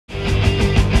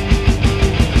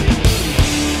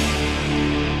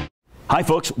Hi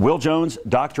folks, Will Jones,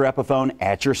 Dr. Epiphone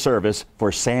at your service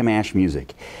for Sam Ash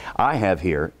Music. I have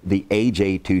here the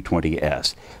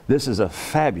AJ-220S. This is a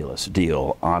fabulous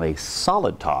deal on a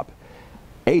solid top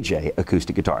AJ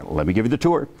acoustic guitar. Let me give you the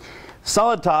tour.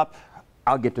 Solid top,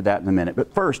 I'll get to that in a minute.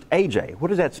 But first, AJ, what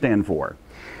does that stand for?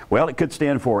 Well, it could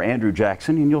stand for Andrew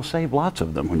Jackson, and you'll save lots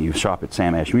of them when you shop at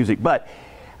Sam Ash Music. But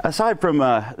aside from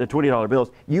the $20 bills,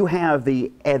 you have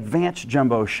the advanced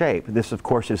jumbo shape. This, of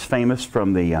course, is famous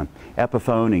from the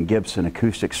Epiphone and Gibson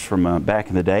acoustics from back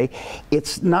in the day.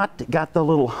 It's not got the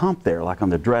little hump there like on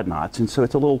the Dreadnoughts, and so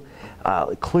it's a little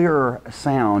clearer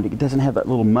sound. It doesn't have that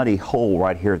little muddy hole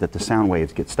right here that the sound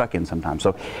waves get stuck in sometimes.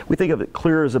 So we think of it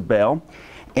clear as a bell.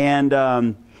 And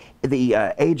the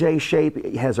AJ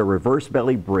shape has a reverse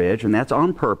belly bridge, and that's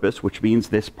on purpose, which means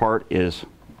this part is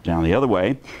down the other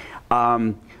way.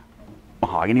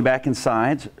 Mahogany back and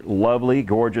sides, lovely,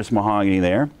 gorgeous mahogany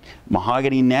there.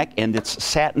 Mahogany neck, and it's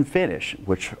satin finish,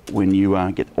 which when you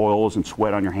get oils and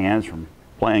sweat on your hands from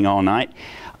playing all night,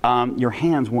 your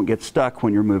hands won't get stuck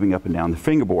when you're moving up and down the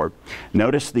fingerboard.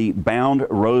 Notice the bound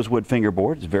rosewood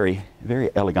fingerboard. It's very,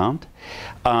 very elegant.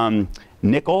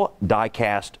 Nickel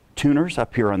die-cast tuners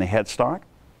up here on the headstock.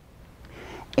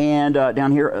 And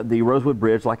down here, the rosewood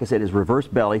bridge, like I said, is reverse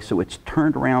belly, so it's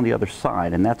turned around the other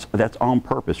side, and that's on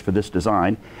purpose for this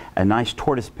design. A nice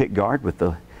tortoise pick guard with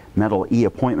the metal E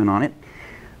appointment on it.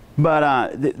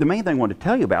 But the main thing I wanted to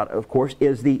tell you about, of course,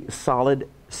 is the solid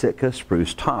Sitka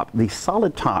spruce top. The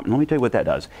solid top, and let me tell you what that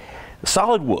does.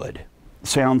 Solid wood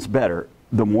sounds better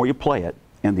the more you play it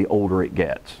and the older it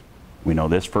gets. We know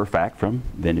this for a fact from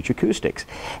vintage acoustics.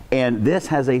 And this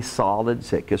has a solid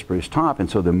Sitka spruce top, and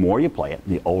so the more you play it,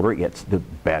 the older it gets, the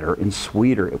better and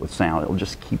sweeter it will sound. It'll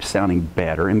just keep sounding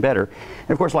better and better. And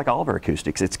of course, like all of our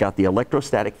acoustics, it's got the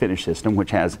electrostatic finish system,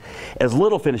 which has as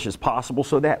little finish as possible,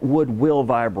 so that wood will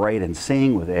vibrate and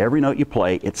sing with every note you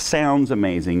play. It sounds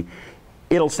amazing.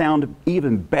 It'll sound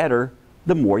even better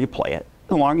the more you play it,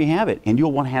 the longer you have it, and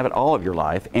you'll want to have it all of your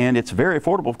life. And it's very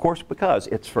affordable, of course, because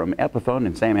it's from Epiphone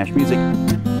and Sam Ash Music.